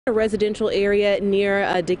A residential area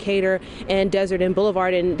near Decatur and Desert and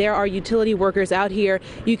Boulevard, and there are utility workers out here.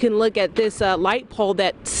 You can look at this light pole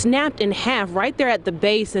that snapped in half right there at the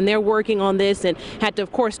base, and they're working on this and had to,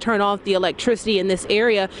 of course, turn off the electricity in this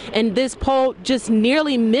area. And this pole just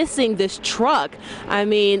nearly missing this truck. I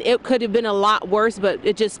mean, it could have been a lot worse, but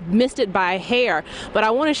it just missed it by a hair. But I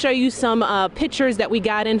want to show you some pictures that we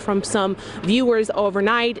got in from some viewers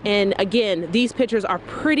overnight, and again, these pictures are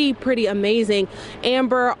pretty amazing.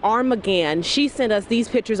 Amber Armagan, she sent us these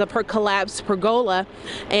pictures of her collapsed pergola,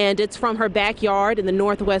 and it's from her backyard in the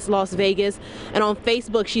northwest Las Vegas. And on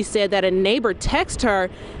Facebook, she said that a neighbor texted her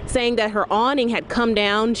saying that her awning had come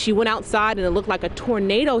down. She went outside and it looked like a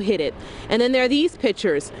tornado hit it. And then there are these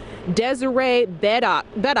pictures. Desiree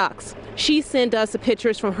Beddox, she sent us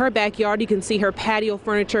pictures from her backyard. You can see her patio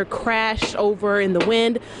furniture crashed over in the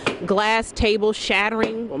wind, glass tables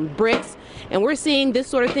shattering on bricks. And we're seeing this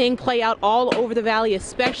sort of thing play out all over the valley,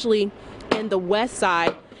 especially in the west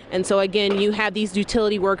side. And so again, you have these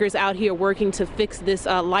utility workers out here working to fix this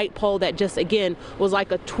light pole that just, again, was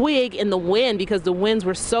like a twig in the wind because the winds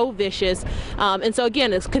were so vicious. And so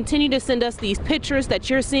again, it's continue to send us these pictures that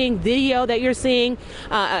you're seeing, video that you're seeing.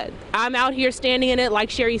 I'm out here standing in it. Like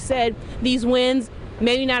Sherry said, these winds,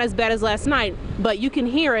 maybe not as bad as last night, but you can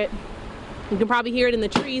hear it. You can probably hear it in the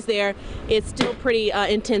trees there. It's still pretty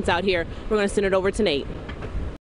intense out here. We're going to send it over to Nate.